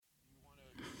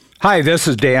Hi, this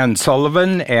is Dan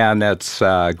Sullivan, and it's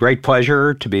a great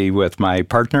pleasure to be with my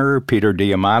partner, Peter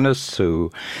Diamandis,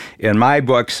 who, in my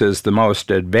books, is the most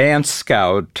advanced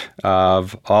scout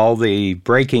of all the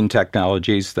breaking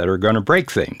technologies that are going to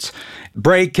break things.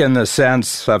 Break in the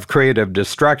sense of creative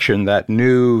destruction, that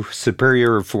new,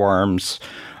 superior forms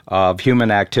of human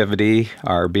activity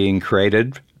are being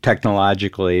created,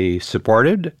 technologically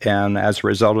supported, and as a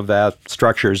result of that,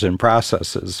 structures and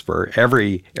processes for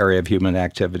every area of human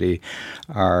activity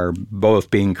are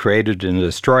both being created and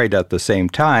destroyed at the same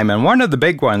time. And one of the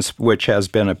big ones, which has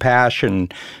been a passion,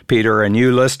 Peter, and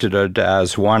you listed it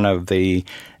as one of the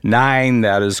 9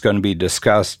 that is going to be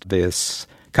discussed this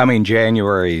coming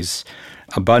January's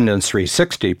Abundance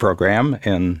 360 program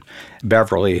in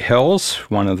Beverly Hills,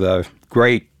 one of the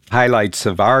great highlights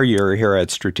of our year here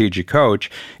at Strategic Coach,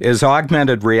 is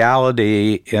augmented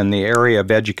reality in the area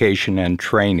of education and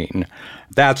training.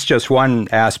 That's just one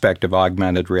aspect of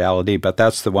augmented reality, but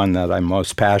that's the one that I'm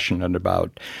most passionate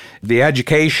about. The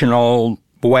educational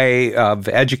way of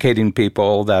educating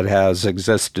people that has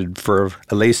existed for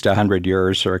at least 100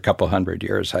 years or a couple hundred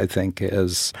years, I think,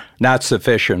 is not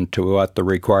sufficient to what the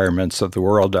requirements of the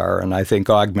world are. And I think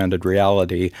augmented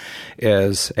reality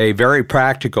is a very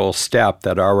practical step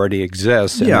that already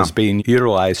exists and is being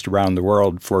utilized around the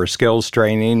world for skills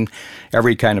training,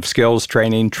 every kind of skills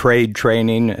training, trade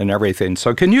training, and everything.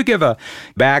 So can you give a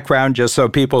background just so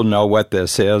people know what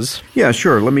this is? Yeah,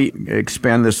 sure. Let me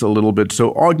expand this a little bit.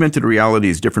 So augmented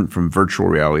reality is different from virtual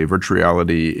reality. Virtual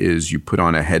reality is you put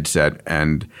on a headset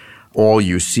and all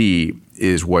you see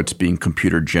is what's being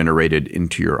computer generated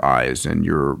into your eyes, and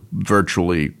you're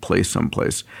virtually placed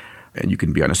someplace. And you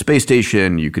can be on a space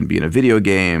station, you can be in a video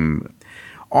game.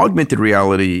 Augmented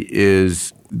reality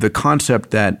is the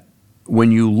concept that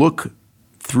when you look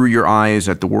through your eyes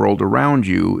at the world around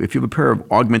you, if you have a pair of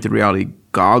augmented reality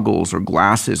goggles or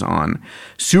glasses on,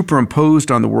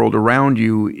 superimposed on the world around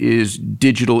you is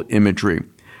digital imagery.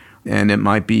 And it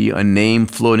might be a name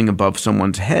floating above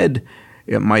someone's head.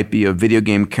 It might be a video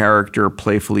game character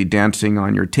playfully dancing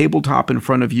on your tabletop in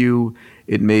front of you.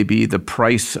 It may be the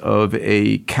price of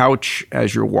a couch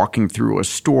as you're walking through a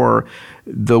store.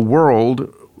 The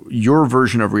world, your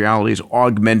version of reality, is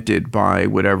augmented by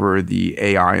whatever the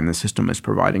AI in the system is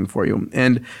providing for you.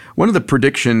 And one of the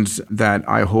predictions that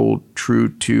I hold true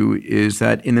to is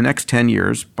that in the next 10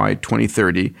 years, by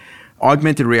 2030,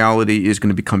 augmented reality is going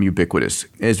to become ubiquitous.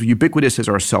 As ubiquitous as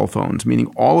our cell phones,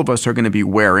 meaning all of us are going to be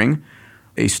wearing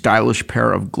a stylish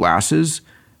pair of glasses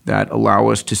that allow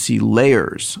us to see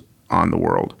layers on the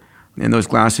world. And those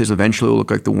glasses eventually will look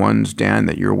like the ones, Dan,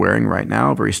 that you're wearing right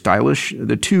now, very stylish.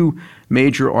 The 2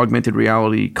 major augmented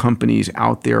reality companies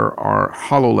out there are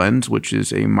HoloLens, which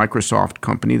is a Microsoft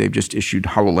company. They've just issued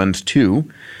HoloLens 2,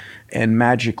 and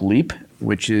Magic Leap,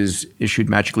 which is issued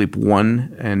Magic Leap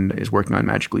 1 and is working on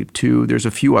Magic Leap 2. There's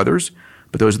a few others,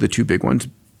 but those are the 2 big ones.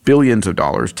 Billions of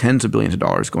dollars, tens of billions of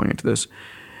dollars going into this.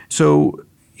 So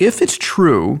if it's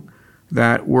true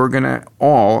that we're going to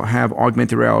all have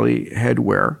augmented reality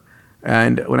headwear,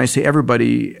 and when I say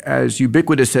everybody, as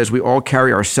ubiquitous as we all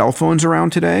carry our cell phones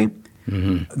around today,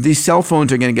 these cell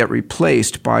phones are going to get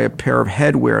replaced by a pair of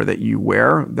headwear that you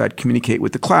wear that communicate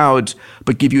with the clouds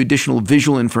but give you additional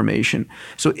visual information.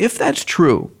 So if that's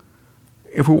true,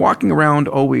 if we're walking around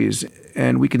always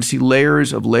and we can see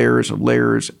layers of layers of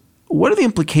layers, what are the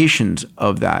implications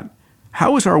of that?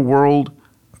 How is our world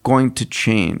going to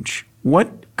change?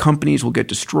 What companies will get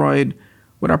destroyed?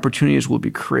 What opportunities will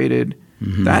be created?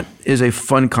 That is a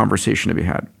fun conversation to be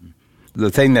had.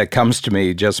 The thing that comes to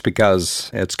me, just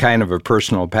because it's kind of a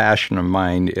personal passion of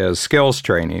mine, is skills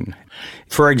training.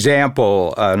 For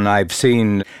example, and I've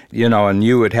seen, and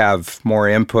you would have more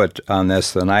input on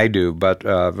this than I do, but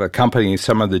a company,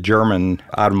 some of the German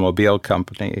automobile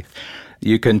company,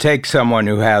 you can take someone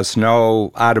who has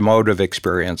no automotive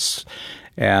experience,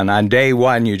 and on day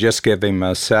one, you just give him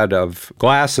a set of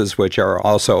glasses, which are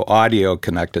also audio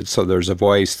connected, so there's a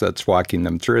voice that's walking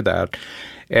them through that.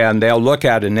 And they'll look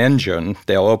at an engine.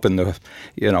 They'll open the,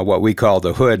 what we call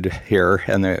the hood here,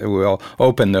 and they will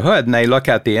open the hood, and they look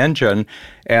at the engine,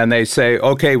 and they say,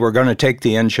 okay, we're going to take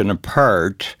the engine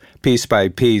apart piece by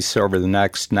piece over the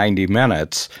next 90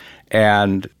 minutes.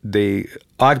 And the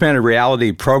augmented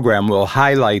reality program will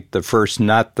highlight the first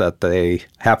nut that they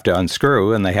have to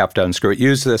unscrew, and they have to unscrew it.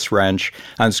 Use this wrench,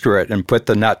 unscrew it, and put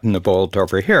the nut and the bolt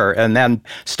over here. And then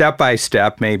step by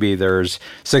step, maybe there's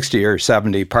 60 or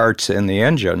 70 parts in the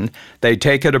engine. They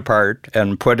take it apart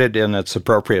and put it in its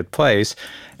appropriate place.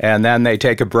 And then they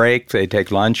take a break, they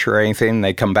take lunch or anything,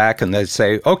 they come back and they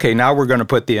say, okay, now we're going to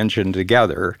put the engine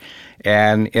together.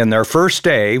 And in their first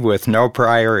day, with no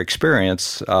prior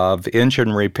experience of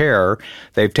engine repair,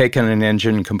 they've taken an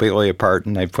engine completely apart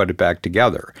and they've put it back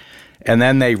together. And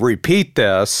then they repeat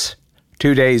this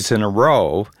 2 days in a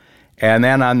row. And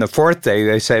then on the fourth day,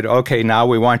 they said, okay, now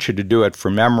we want you to do it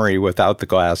from memory without the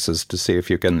glasses to see if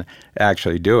you can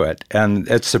actually do it. And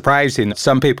it's surprising.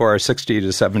 Some people are 60 to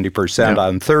 70%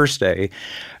 on Thursday,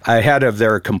 ahead of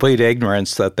their complete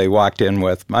ignorance that they walked in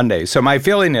with Monday. So my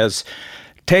feeling is,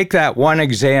 take that one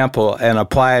example and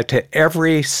apply it to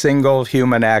every single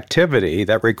human activity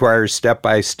that requires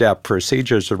step-by-step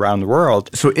procedures around the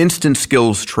world. So instant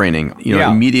skills training,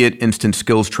 immediate instant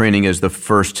skills training is the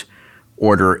first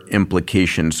order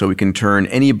implication. So we can turn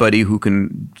anybody who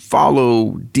can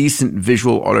follow decent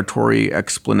visual auditory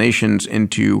explanations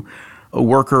into a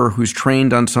worker who's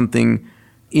trained on something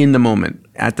in the moment,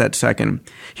 at that second.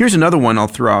 Here's another one I'll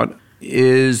throw out,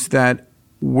 is that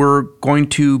we're going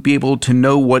to be able to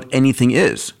know what anything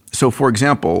is. So for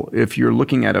example, if you're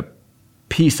looking at a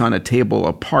piece on a table,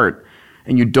 a part,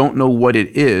 and you don't know what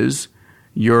it is,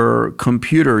 your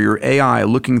computer, your AI,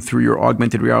 looking through your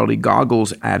augmented reality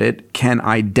goggles at it, can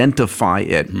identify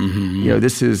it. Mm-hmm.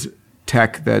 This is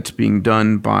tech that's being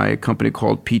done by a company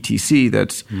called PTC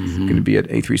that's going to be at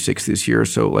A36 this year.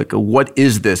 So like, what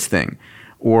is this thing?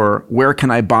 Or where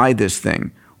can I buy this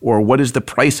thing? Or what is the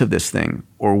price of this thing?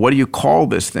 Or what do you call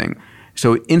this thing?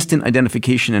 So instant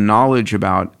identification and knowledge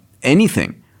about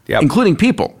anything, including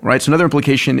people, right? So another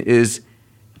implication is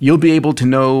you'll be able to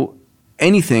know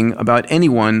anything about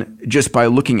anyone just by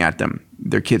looking at them.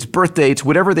 Their kids' birth dates,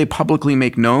 whatever they publicly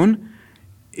make known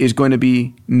is going to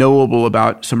be knowable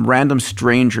about some random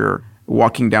stranger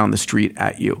walking down the street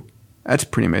at you. That's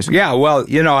pretty amazing. Yeah, well,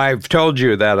 I've told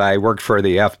you that I worked for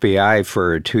the FBI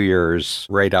for 2 years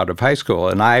right out of high school,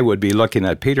 and I would be looking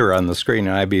at Peter on the screen,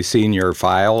 and I'd be seeing your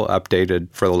file updated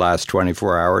for the last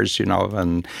 24 hours,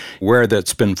 and where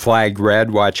that's been flagged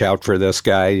red, watch out for this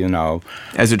guy,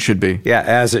 As it should be. Yeah,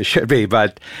 as it should be.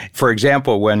 But, for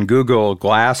example, when Google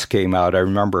Glass came out, I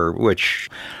remember, which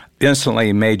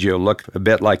instantly made you look a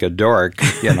bit like a dork,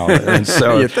 and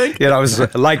so, you think? It was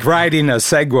like riding a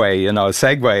Segway,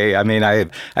 Segway. I mean,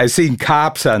 I've seen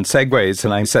cops on Segways,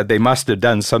 and I said they must have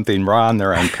done something wrong.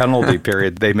 They're on penalty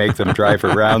period. They make them drive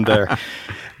around there.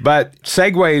 But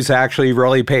Segways actually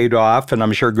really paid off, and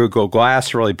I'm sure Google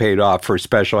Glass really paid off for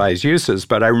specialized uses.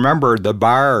 But I remember the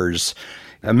bars.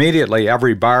 Immediately,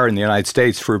 every bar in the United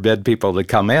States forbid people to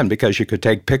come in because you could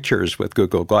take pictures with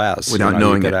Google Glass. Without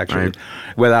knowing it, right?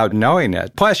 Without knowing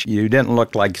it. Plus, you didn't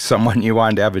look like someone you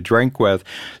wanted to have a drink with.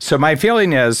 So my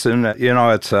feeling is, and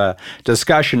it's a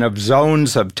discussion of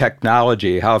zones of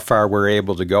technology, how far we're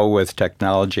able to go with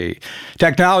technology.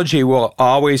 Technology will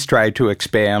always try to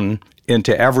expand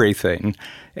into everything.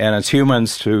 And it's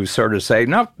humans to sort of say,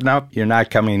 nope, you're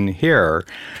not coming here.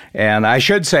 And I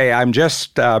should say I'm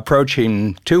just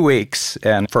approaching 2 weeks,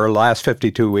 and for the last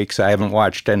 52 weeks, I haven't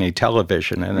watched any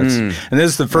television. And this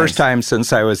is the first time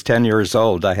since I was 10 years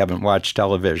old I haven't watched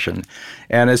television.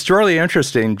 And it's really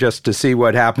interesting just to see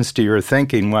what happens to your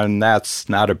thinking when that's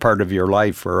not a part of your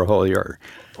life for a whole year.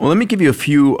 Well, let me give you a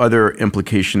few other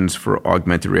implications for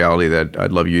augmented reality that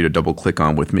I'd love you to double click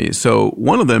on with me. So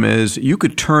one of them is you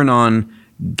could turn on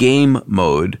game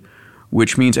mode,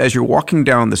 which means as you're walking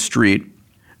down the street,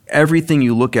 everything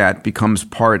you look at becomes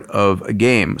part of a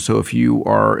game. So if you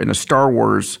are in a Star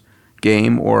Wars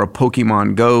game or a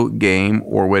Pokemon Go game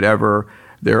or whatever,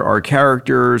 there are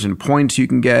characters and points you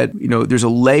can get. There's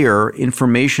a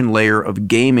information layer of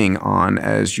gaming on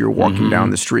as you're walking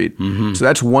down the street. So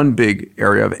that's one big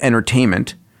area of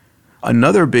entertainment.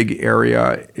 Another big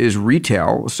area is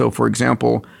retail. So for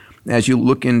example, as you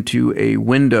look into a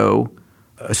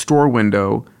store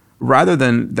window, rather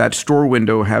than that store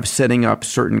window have setting up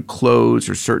certain clothes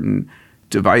or certain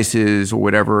devices or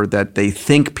whatever that they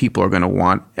think people are going to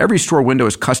want, every store window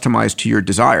is customized to your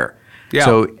desire. Yeah.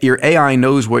 So your AI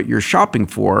knows what you're shopping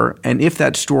for, and if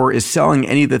that store is selling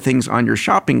any of the things on your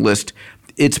shopping list,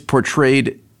 it's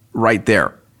portrayed right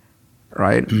there,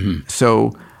 right?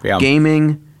 So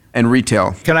gaming, And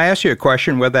retail. Can I ask you a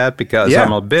question with that? Because Yeah,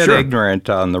 I'm a bit sure. ignorant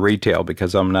on the retail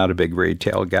because I'm not a big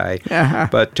retail guy. Uh-huh.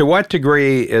 But to what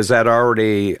degree is that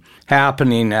already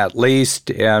happening, at least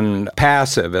in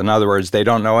passive? In other words, they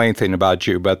don't know anything about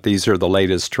you, but these are the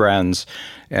latest trends.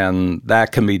 And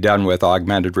that can be done with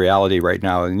augmented reality right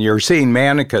now. And you're seeing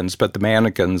mannequins, but the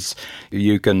mannequins,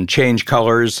 you can change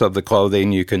colors of the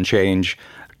clothing, you can change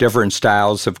different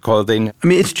styles of clothing. I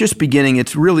mean, it's just beginning.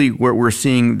 It's really where we're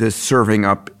seeing this serving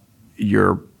up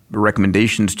your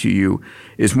recommendations to you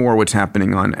is more what's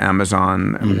happening on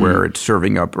Amazon, where it's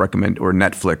serving up or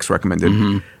Netflix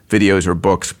recommended videos or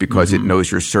books because it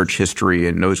knows your search history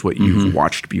and knows what you've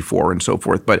watched before and so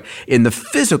forth. But in the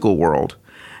physical world,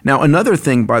 now another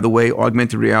thing, by the way,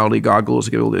 augmented reality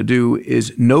goggles are able to do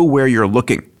is know where you're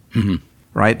looking,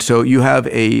 right? So you have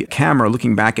a camera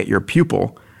looking back at your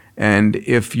pupil, and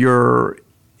if you're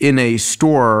in a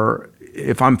store,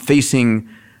 if I'm facing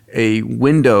a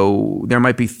window, there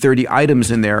might be 30 items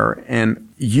in there,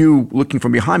 and you looking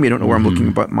from behind me, I don't know where I'm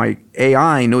looking, but my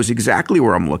AI knows exactly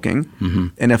where I'm looking.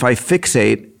 And if I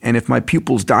fixate, and if my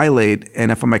pupils dilate,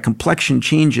 and if my complexion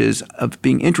changes of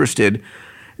being interested,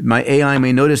 my AI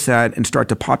may notice that and start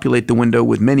to populate the window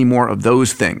with many more of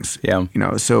those things. Yeah.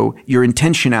 So your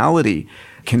intentionality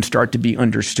can start to be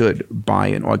understood by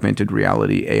an augmented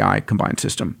reality AI combined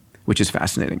system, which is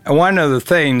fascinating. One of the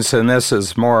things, and this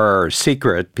is more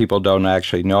secret, people don't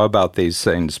actually know about these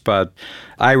things, but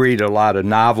I read a lot of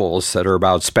novels that are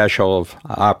about special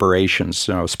operations,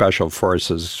 special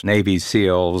forces, Navy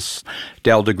SEALs,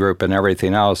 Delta Group, and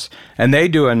everything else. And they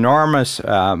do enormous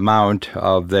amount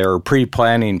of their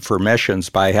pre-planning for missions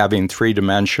by having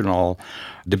three-dimensional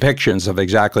depictions of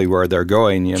exactly where they're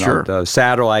going. Sure. The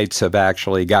satellites have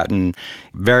actually gotten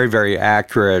very, very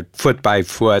accurate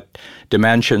foot-by-foot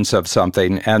dimensions of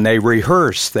something, and they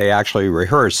actually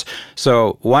rehearse.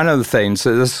 So one of the things,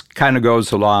 this kind of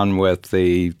goes along with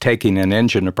the taking an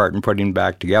engine apart and putting it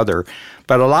back together,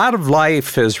 but a lot of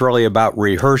life is really about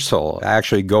rehearsal,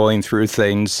 actually going through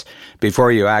things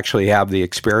before you actually have the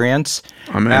experience.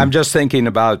 Amen. I'm just thinking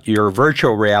about your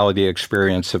virtual reality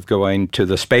experience of going to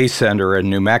the Space Center in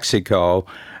New Mexico,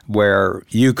 where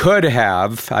you could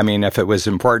have, if it was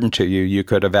important to you, you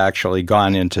could have actually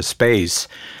gone into space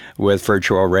with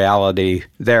virtual reality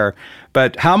there.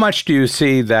 But how much do you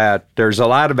see that there's a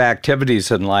lot of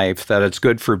activities in life that it's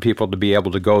good for people to be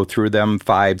able to go through them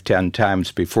 5-10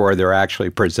 times before they're actually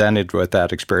presented with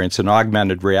that experience, and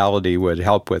augmented reality would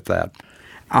help with that?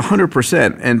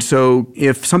 100%. And so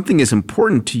if something is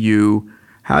important to you,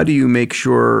 how do you make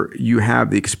sure you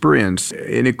have the experience?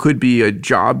 And it could be a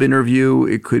job interview,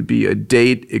 it could be a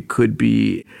date, it could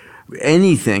be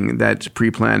anything that's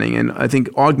pre-planning. And I think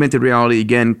augmented reality,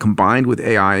 again, combined with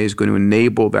AI, is going to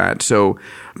enable that. So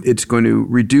it's going to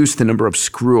reduce the number of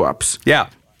screw-ups. Yeah.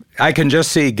 I can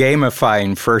just see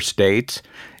gamifying first dates.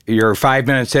 You're 5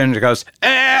 minutes in, and it goes,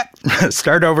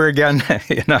 start over again.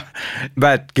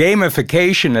 But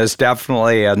gamification is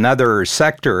definitely another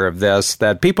sector of this,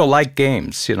 that people like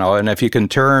games, and if you can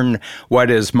turn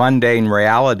what is mundane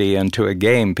reality into a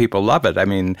game, people love it.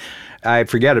 I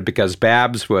forget it because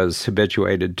Babs was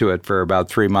habituated to it for about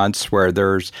 3 months, where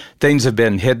there's things have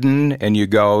been hidden and you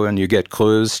go and you get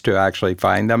clues to actually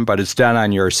find them, but it's done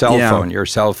on your cell phone. Your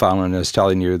cell phone is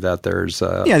telling you that there's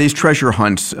these treasure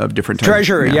hunts of different types.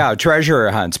 Treasure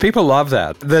hunts. People love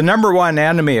that. The number one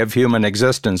enemy of human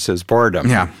existence is boredom.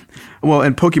 Yeah. Well,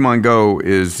 and Pokemon Go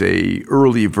is a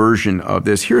early version of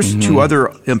this. Here's two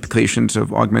other implications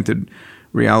of augmented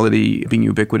reality being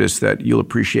ubiquitous that you'll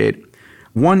appreciate.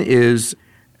 One is,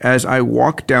 as I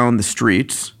walk down the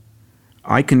streets,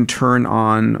 I can turn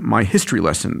on my history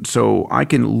lesson. So I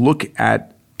can look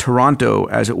at Toronto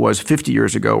as it was 50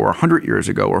 years ago or 100 years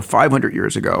ago or 500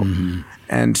 years ago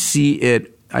and see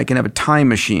it. I can have a time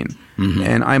machine.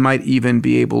 And I might even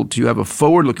be able to have a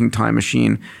forward-looking time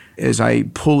machine as I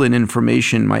pull in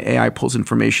information. My AI pulls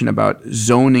information about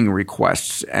zoning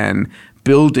requests and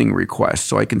building requests,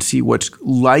 so I can see what's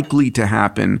likely to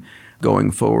happen going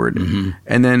forward.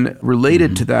 And then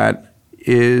related to that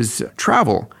is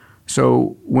travel.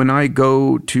 So when I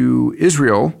go to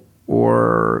Israel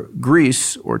or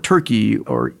Greece or Turkey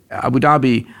or Abu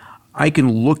Dhabi, I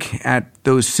can look at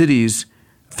those cities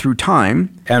through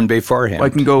time. And beforehand. I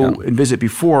can go and visit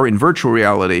before in virtual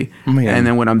reality. And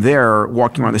then when I'm there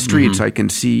walking around the streets, I can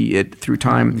see it through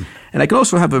time. And I can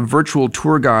also have a virtual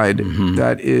tour guide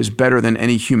that is better than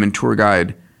any human tour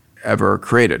guide ever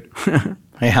created.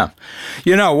 Yeah.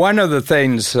 One of the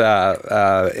things,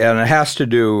 and it has to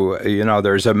do,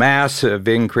 there's a massive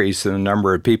increase in the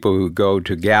number of people who go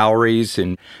to galleries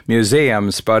and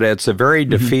museums, but it's a very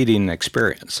defeating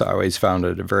experience. I always found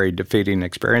it a very defeating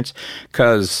experience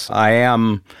because I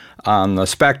am on the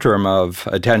spectrum of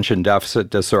attention deficit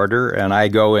disorder, and I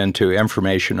go into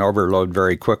information overload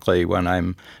very quickly when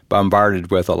I'm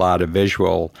bombarded with a lot of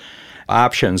visual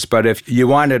options. But if you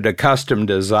wanted a custom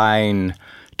design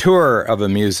tour of a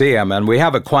museum, and we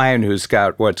have a client who's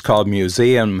got what's called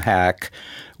Museum Hack,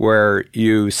 where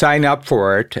you sign up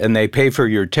for it and they pay for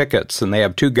your tickets, and they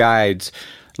have 2 guides.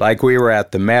 Like we were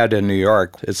at the Met in New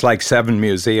York. It's like 7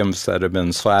 museums that have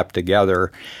been slapped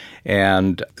together.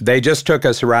 And they just took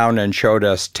us around and showed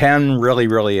us 10 really,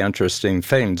 really interesting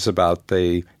things about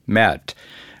the Met.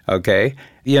 Okay?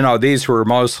 These were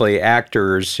mostly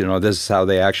actors. This is how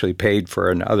they actually paid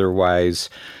for an otherwise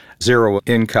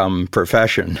zero-income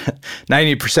profession.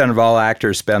 90% of all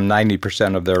actors spend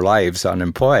 90% of their lives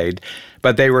unemployed.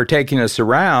 But they were taking us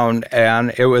around,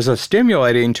 and it was a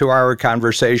stimulating 2-hour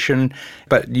conversation.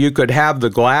 But you could have the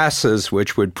glasses,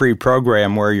 which would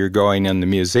pre-program where you're going in the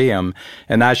museum,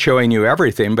 and not showing you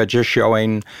everything, but just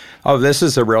showing, oh, this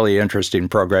is a really interesting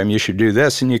program. You should do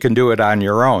this, and you can do it on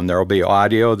your own. There will be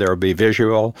audio, there will be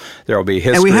visual, there will be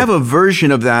history. And we have a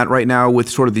version of that right now with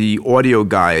sort of the audio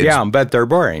guides. Yeah, but they're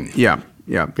boring. Yeah,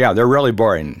 they're really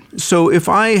boring. So if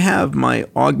I have my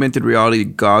augmented reality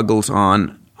goggles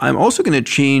on, I'm also going to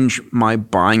change my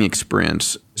buying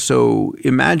experience. So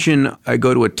imagine I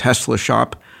go to a Tesla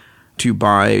shop to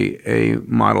buy a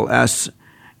Model S,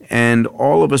 and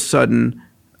all of a sudden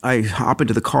I hop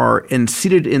into the car, and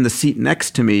seated in the seat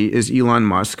next to me is Elon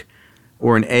Musk,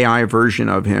 or an AI version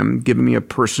of him, giving me a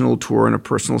personal tour and a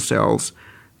personal sales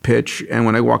pitch. And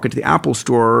when I walk into the Apple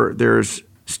store, there's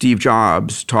Steve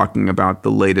Jobs talking about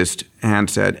the latest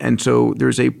handset. And so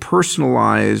there's a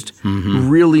personalized,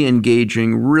 really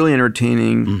engaging, really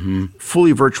entertaining,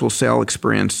 fully virtual sale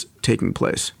experience taking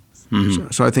place.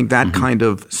 So I think that kind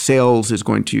of sales is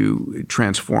going to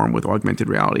transform with augmented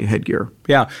reality headgear.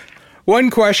 Yeah.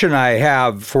 One question I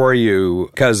have for you,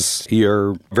 because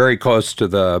you're very close to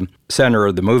the center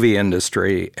of the movie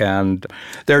industry, and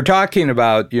they're talking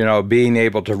about, being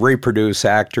able to reproduce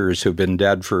actors who've been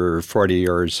dead for 40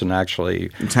 years and actually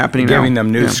it's happening giving now.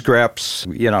 them new scripts,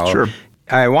 Sure.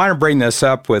 I want to bring this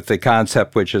up with the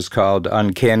concept which is called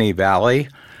uncanny valley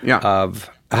of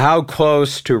how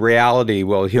close to reality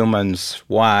will humans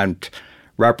want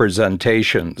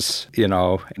representations.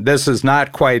 This is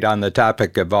not quite on the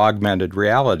topic of augmented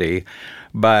reality,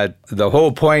 but the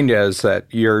whole point is that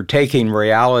you're taking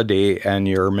reality and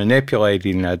you're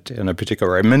manipulating it in a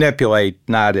particular way. Manipulate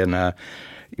not in a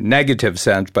negative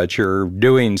sense, but you're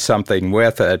doing something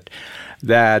with it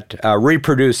that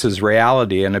reproduces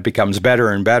reality, and it becomes better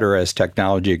and better as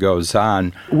technology goes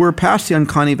on. We're past the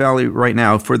uncanny valley right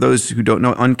now. For those who don't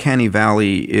know, uncanny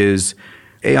valley is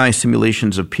AI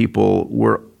simulations of people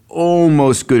were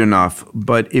almost good enough,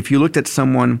 but if you looked at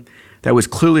someone that was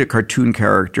clearly a cartoon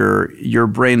character, your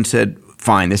brain said,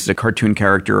 fine, this is a cartoon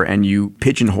character, and you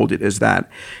pigeonholed it as that.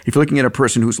 If you're looking at a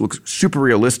person who looks super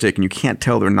realistic and you can't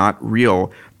tell they're not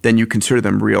real, then you consider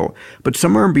them real. But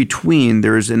somewhere in between,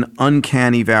 there's an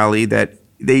uncanny valley that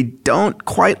they don't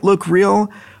quite look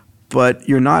real, but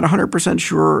you're not 100%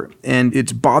 sure, and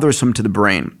it's bothersome to the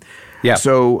brain. Yeah.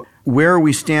 So where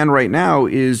we stand right now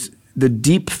is the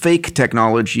deep fake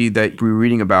technology that we're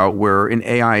reading about, where an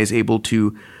AI is able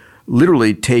to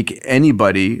literally take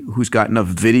anybody who's got enough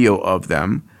video of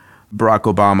them. Barack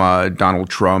Obama, Donald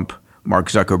Trump, Mark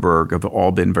Zuckerberg have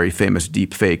all been very famous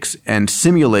deep fakes, and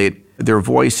simulate their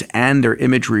voice and their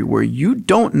imagery where you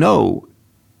don't know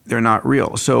they're not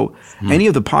real. So any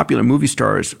of the popular movie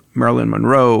stars, Marilyn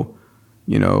Monroe,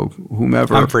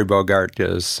 whomever. Humphrey Bogart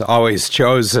is always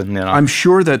chosen. I'm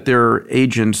sure that their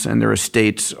agents and their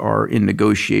estates are in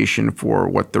negotiation for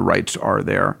what the rights are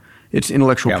there. It's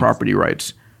intellectual property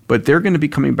rights. But they're going to be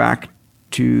coming back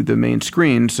to the main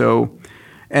screen. So,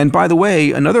 and by the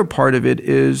way, another part of it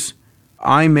is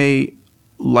I may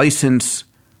license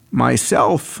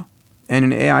myself and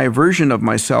an AI version of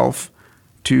myself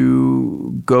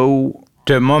to go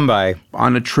to Mumbai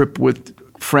on a trip with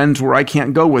friends where I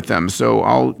can't go with them. So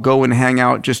I'll go and hang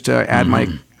out just to add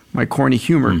my corny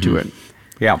humor to it.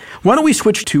 Yeah. Why don't we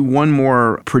switch to one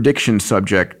more prediction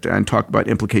subject and talk about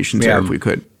implications there if we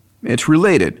could? It's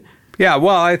related. Yeah,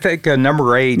 well, I think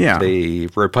number 8, the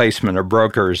replacement of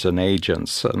brokers and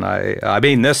agents. And I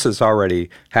mean, this is already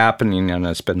happening, and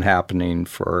it's been happening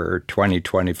for 20,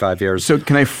 25 years. So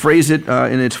can I phrase it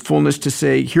in its fullness to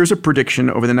say, here's a prediction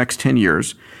over the next 10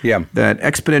 years that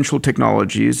exponential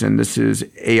technologies, and this is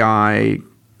AI,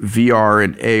 VR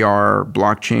and AR,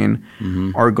 blockchain,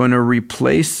 are going to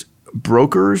replace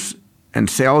brokers and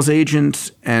sales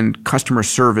agents and customer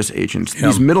service agents.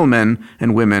 These middlemen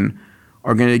and women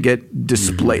are going to get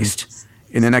displaced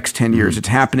in the next 10 years. It's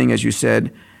happening, as you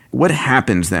said. What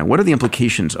happens then? What are the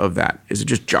implications of that? Is it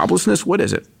just joblessness? What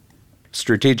is it?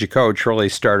 Strategic Coach really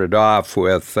started off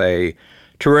with a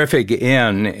terrific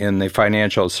in the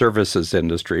financial services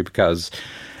industry, because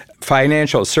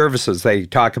financial services, they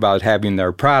talk about having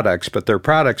their products, but their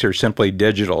products are simply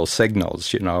digital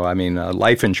signals. A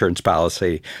life insurance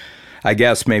policy, I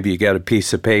guess maybe you get a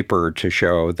piece of paper to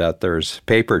show that there's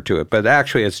paper to it, but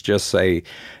actually it's just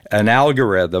an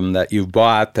algorithm that you've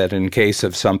bought that in case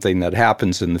of something that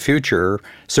happens in the future,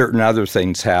 certain other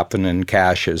things happen and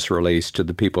cash is released to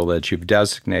the people that you've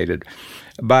designated.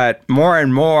 But more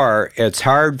and more, it's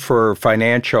hard for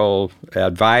financial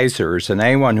advisors and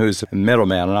anyone who's a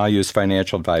middleman, and I'll use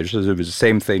financial advisors, it was the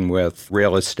same thing with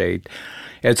real estate.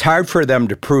 It's hard for them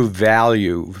to prove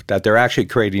value, that they're actually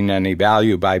creating any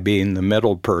value by being the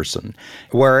middle person.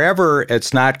 Wherever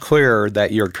it's not clear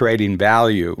that you're creating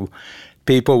value,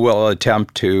 people will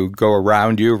attempt to go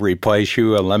around you, replace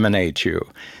you, eliminate you.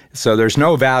 So there's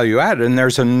no value added, and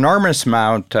there's an enormous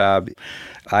amount.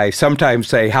 I sometimes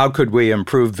say, how could we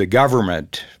improve the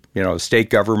government?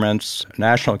 State governments,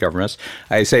 national governments.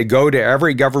 I say, go to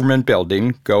every government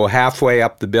building, go halfway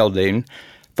up the building,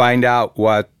 find out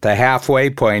what the halfway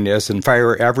point is, and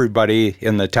fire everybody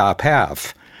in the top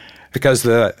half. Because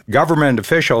the government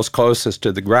officials closest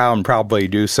to the ground probably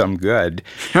do some good.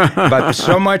 But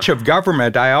so much of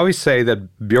government, I always say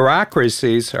that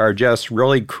bureaucracies are just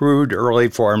really crude early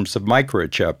forms of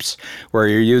microchips, where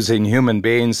you're using human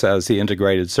beings as the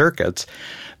integrated circuits.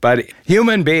 But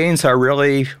human beings are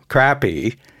really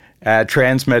crappy at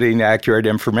transmitting accurate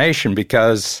information,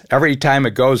 because every time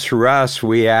it goes through us,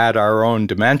 we add our own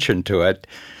dimension to it.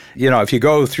 If you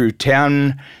go through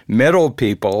 10 middle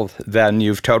people, then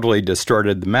you've totally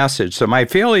distorted the message. So my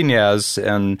feeling is,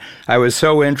 and I was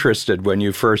so interested when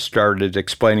you first started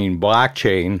explaining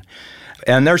blockchain,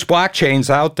 and there's blockchains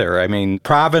out there.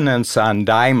 Provenance on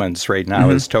diamonds right now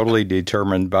is totally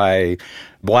determined by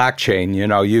blockchain.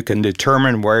 You can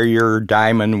determine where your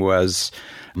diamond was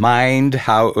mined,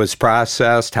 how it was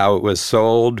processed, how it was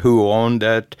sold, who owned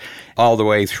it, all the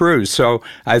way through. So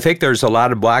I think there's a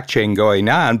lot of blockchain going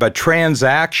on, but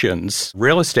transactions,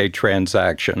 real estate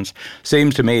transactions,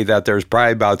 seems to me that there's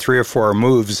probably about 3 or 4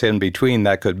 moves in between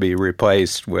that could be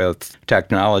replaced with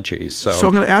technology. So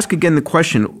I'm going to ask again the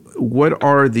question, what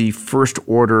are the first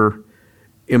order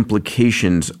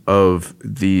implications of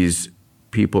these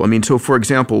people? So for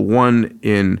example, one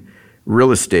in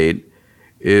real estate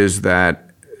is that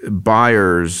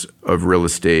buyers of real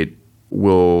estate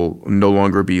will no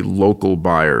longer be local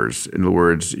buyers. In other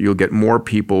words, you'll get more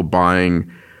people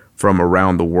buying from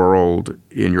around the world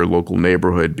in your local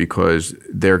neighborhood because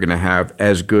they're going to have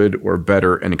as good or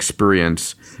better an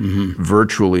experience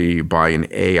virtually by an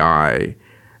AI.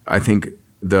 I think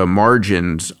the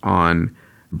margins on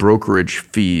brokerage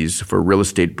fees for real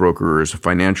estate brokers,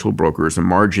 financial brokers, the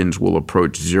margins will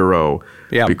approach zero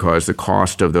because the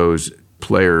cost of those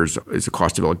players is the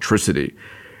cost of electricity.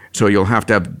 So you'll have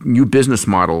to have new business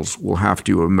models will have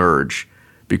to emerge,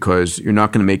 because you're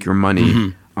not going to make your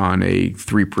money on a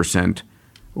 3%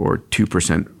 or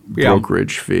 2%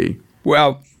 brokerage fee.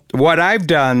 Well, what I've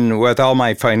done with all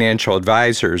my financial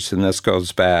advisors, and this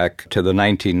goes back to the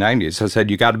 1990s, I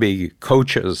said you got to be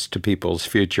coaches to people's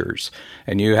futures,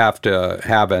 and you have to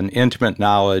have an intimate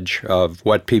knowledge of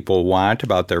what people want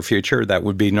about their future that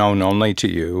would be known only to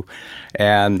you,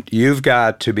 and you've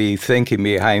got to be thinking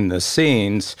behind the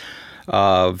scenes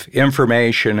of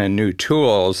information and new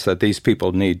tools that these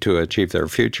people need to achieve their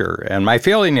future. And my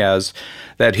feeling is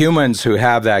that humans who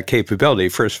have that capability,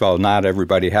 first of all, not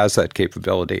everybody has that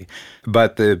capability,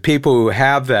 but the people who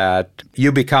have that,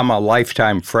 you become a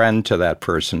lifetime friend to that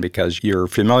person because you're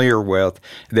familiar with,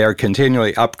 they're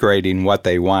continually upgrading what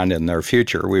they want in their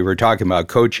future. We were talking about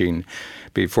coaching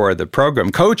before the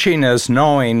program. Coaching is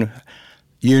knowing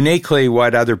uniquely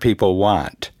what other people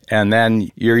want. And then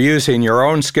you're using your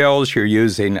own skills, you're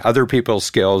using other people's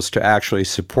skills to actually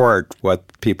support what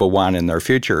people want in their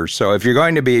future. So if you're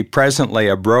going to be presently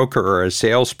a broker or a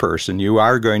salesperson, you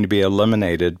are going to be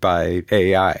eliminated by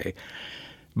AI.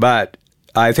 But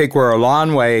I think we're a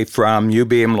long way from you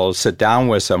being able to sit down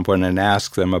with someone and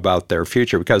ask them about their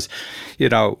future. Because,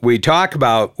 we talk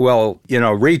about,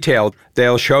 retail,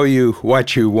 they'll show you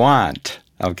what you want.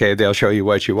 Okay, they'll show you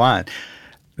what you want.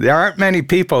 There aren't many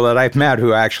people that I've met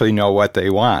who actually know what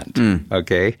they want,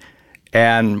 okay?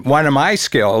 And one of my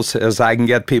skills is I can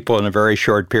get people in a very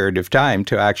short period of time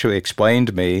to actually explain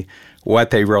to me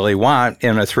what they really want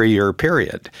in a 3-year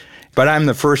period. But I'm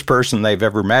the first person they've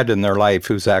ever met in their life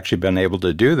who's actually been able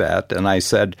to do that. And I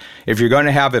said, if you're going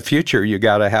to have a future, you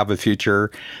got to have a future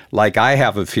like I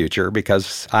have a future,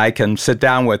 because I can sit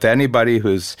down with anybody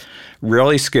who's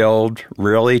really skilled,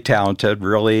 really talented,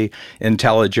 really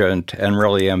intelligent, and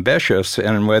really ambitious.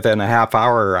 And within a half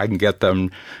hour, I can get them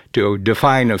to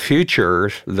define a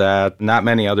future that not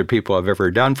many other people have ever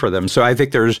done for them. So I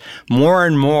think there's more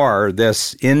and more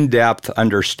this in-depth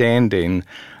understanding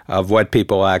of what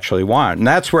people actually want. And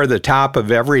that's where the top of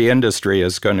every industry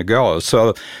is going to go.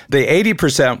 So the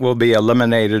 80% will be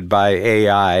eliminated by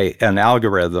AI and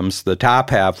algorithms. The top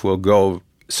half will go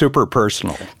super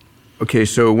personal. Okay,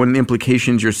 so one of the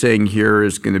implications you're saying here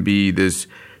is going to be this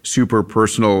super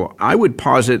personal. I would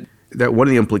posit that one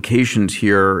of the implications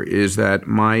here is that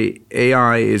my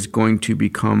AI is going to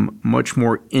become much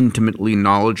more intimately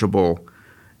knowledgeable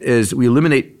as we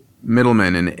eliminate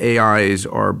middlemen and AIs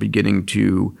are beginning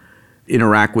to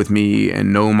interact with me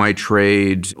and know my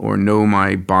trades or know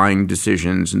my buying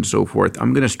decisions and so forth.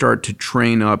 I'm going to start to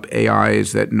train up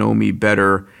AIs that know me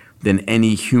better than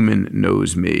any human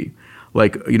knows me.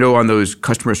 Like, on those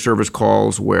customer service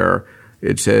calls where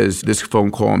it says this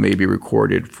phone call may be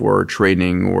recorded for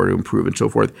training or to improve and so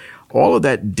forth. All of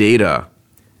that data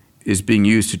is being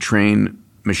used to train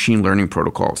machine learning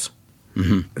protocols.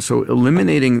 Mm-hmm. So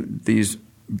eliminating these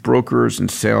brokers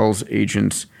and sales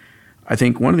agents, I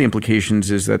think one of the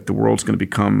implications is that the world's going to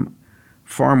become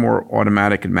far more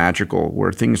automatic and magical,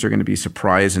 where things are going to be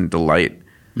surprise and delight,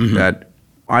 that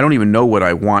I don't even know what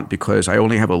I want because I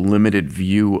only have a limited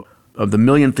view of the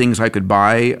million things I could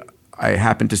buy. I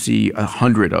happen to see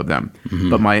 100 of them.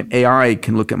 But my AI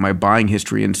can look at my buying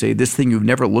history and say, this thing you've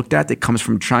never looked at that comes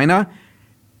from China,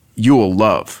 you will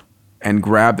love, and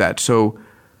grab that. So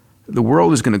the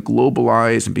world is going to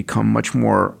globalize and become much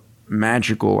more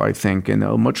magical, I think, and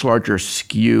a much larger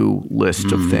skew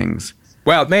list of things.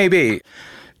 Well, maybe,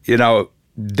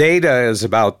 data is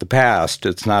about the past.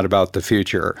 It's not about the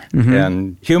future.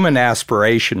 And human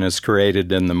aspiration is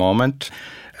created in the moment.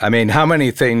 I mean, how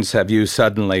many things have you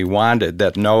suddenly wanted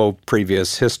that no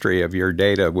previous history of your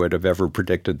data would have ever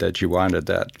predicted that you wanted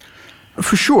that?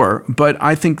 For sure. But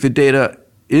I think the data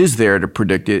is there to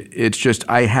predict it. It's just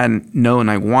I hadn't known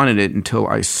I wanted it until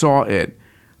I saw it.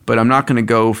 But I'm not going to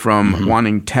go from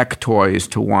wanting tech toys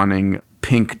to wanting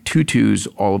pink tutus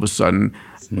all of a sudden.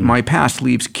 My past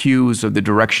leaves cues of the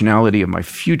directionality of my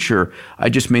future. I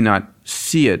just may not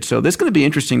see it. So this is going to be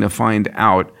interesting to find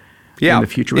out in the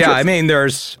future. Yeah, I mean,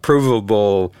 there's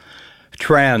provable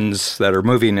trends that are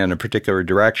moving in a particular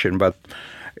direction, but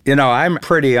I'm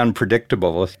pretty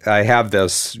unpredictable. I have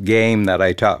this game that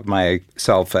I taught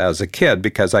myself as a kid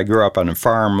because I grew up on a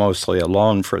farm mostly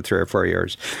alone for 3 or 4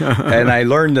 years. And I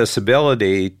learned this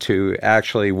ability to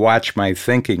actually watch my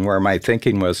thinking, where my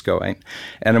thinking was going.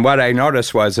 And what I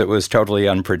noticed was it was totally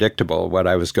unpredictable what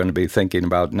I was going to be thinking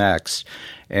about next.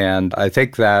 And I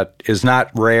think that is not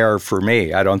rare for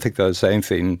me. I don't think there's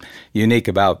anything unique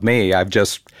about me. I've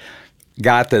just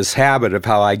got this habit of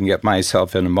how I can get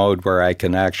myself in a mode where I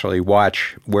can actually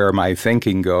watch where my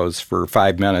thinking goes for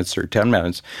 5 minutes or 10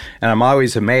 minutes. And I'm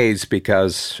always amazed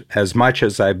because as much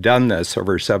as I've done this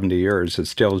over 70 years, it's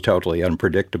still totally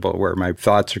unpredictable where my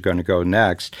thoughts are going to go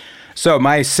next. So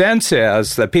my sense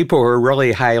is that people who are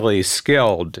really highly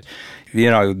skilled,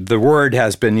 the word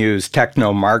has been used,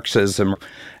 techno-Marxism,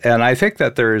 and I think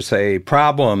that there's a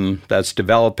problem that's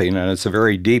developing, and it's a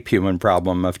very deep human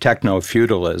problem, of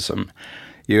techno-feudalism.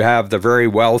 You have the very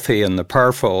wealthy and the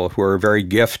powerful who are very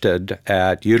gifted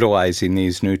at utilizing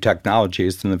these new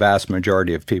technologies, and the vast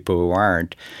majority of people who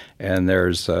aren't. And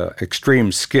there's an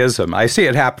extreme schism. I see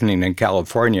it happening in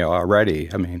California already.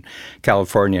 I mean,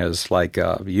 California is like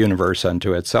a universe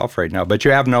unto itself right now. But you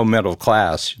have no middle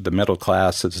class. The middle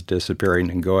class is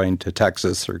disappearing and going to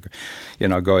Texas or,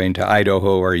 going to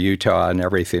Idaho or Utah and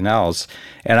everything else.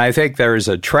 And I think there's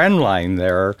a trend line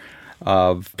there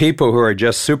of people who are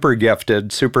just super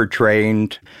gifted, super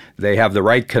trained. They have the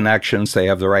right connections, they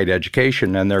have the right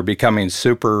education, and they're becoming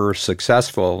super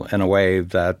successful in a way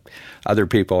that other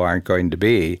people aren't going to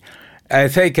be. I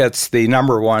think it's the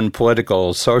number one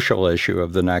political, social issue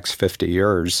of the next 50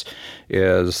 years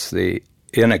is the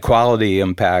inequality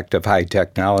impact of high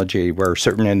technology, where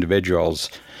certain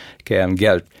individuals can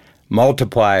get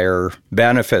multiplier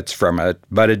benefits from it,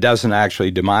 but it doesn't actually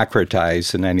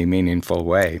democratize in any meaningful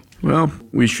way. Well,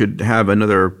 we should have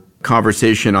another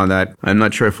conversation on that. I'm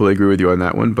not sure I fully agree with you on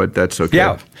that one, but that's okay.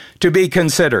 Yeah, to be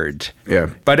considered. Yeah.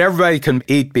 But everybody can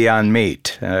eat beyond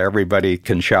meat. Everybody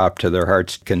can shop to their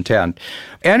heart's content.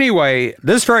 Anyway,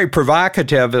 this is very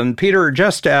provocative. And Peter,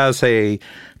 just as a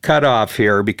cutoff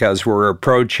here, because we're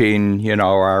approaching,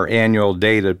 our annual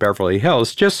date at Beverly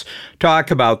Hills, just talk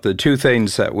about the two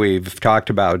things that we've talked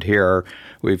about here.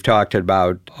 We've talked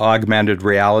about augmented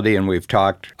reality, and we've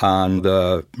talked on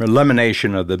the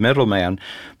elimination of the middleman.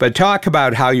 But talk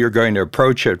about how you're going to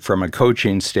approach it from a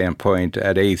coaching standpoint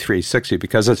at A360,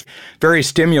 because it's very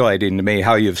stimulating to me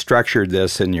how you've structured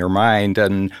this in your mind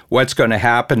and what's going to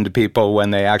happen to people when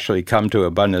they actually come to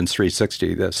Abundance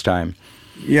 360 this time.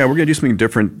 Yeah, we're going to do something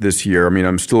different this year. I mean,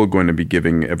 I'm still going to be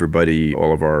giving everybody,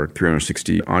 all of our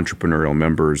 360 entrepreneurial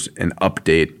members, an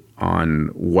update on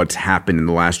what's happened in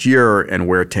the last year and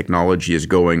where technology is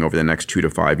going over the next 2 to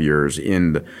 5 years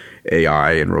in the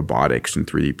AI and robotics and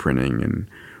 3D printing and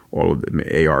all of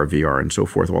the AR, VR, and so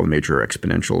forth, all the major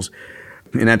exponentials.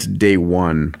 And that's day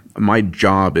one. My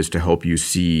job is to help you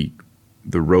see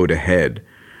the road ahead.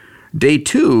 Day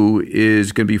two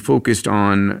is going to be focused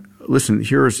on, listen,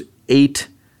 here's 8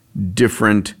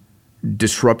 different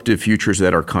disruptive futures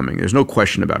that are coming. There's no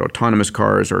question about it. Autonomous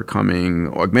cars are coming.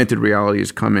 Augmented reality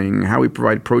is coming. How we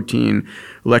provide protein,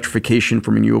 electrification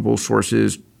from renewable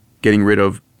sources, getting rid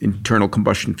of internal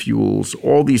combustion fuels.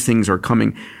 All these things are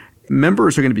coming.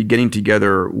 Members are going to be getting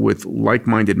together with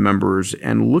like-minded members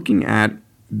and looking at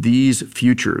these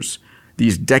futures,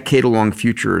 these decade-long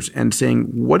futures, and saying,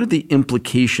 what are the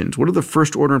implications? What are the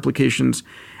first-order implications?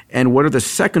 And what are the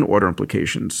second-order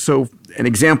implications? So an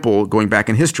example going back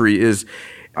in history is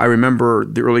I remember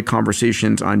the early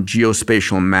conversations on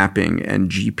geospatial mapping and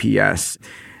GPS.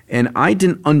 And I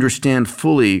didn't understand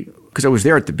fully, because I was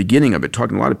there at the beginning of it,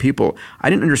 talking to a lot of people, I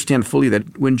didn't understand fully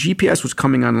that when GPS was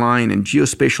coming online and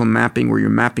geospatial mapping, where you're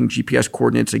mapping GPS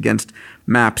coordinates against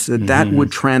maps, that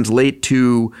would translate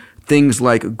to things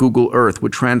like Google Earth,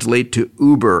 would translate to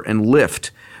Uber and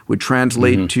Lyft, would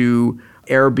translate to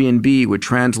Airbnb, would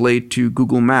translate to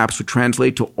Google Maps, would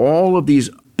translate to all of these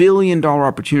billion-dollar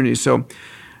opportunities. So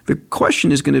the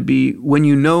question is going to be, when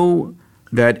you know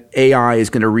that AI is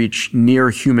going to reach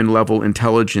near human-level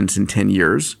intelligence in 10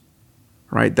 years,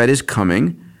 right? That is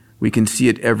coming. We can see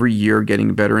it every year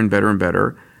getting better and better and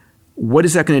better. What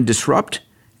is that going to disrupt?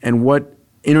 And what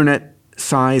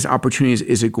internet-size opportunities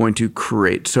is it going to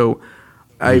create? So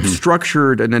I've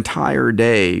structured an entire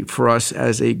day for us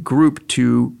as a group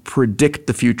to predict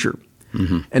the future.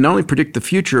 And not only predict the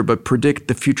future, but predict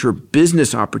the future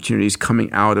business opportunities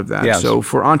coming out of that. Yes. So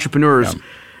for entrepreneurs,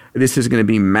 this is going to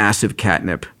be massive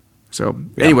catnip. So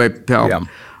anyway, pal,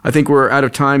 I think we're out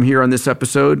of time here on this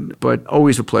episode, but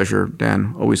always a pleasure,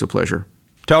 Dan. Always a pleasure.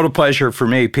 Total pleasure for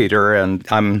me, Peter, and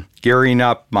I'm gearing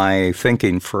up my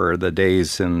thinking for the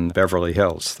days in Beverly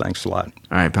Hills. Thanks a lot.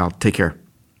 All right, pal. Take care.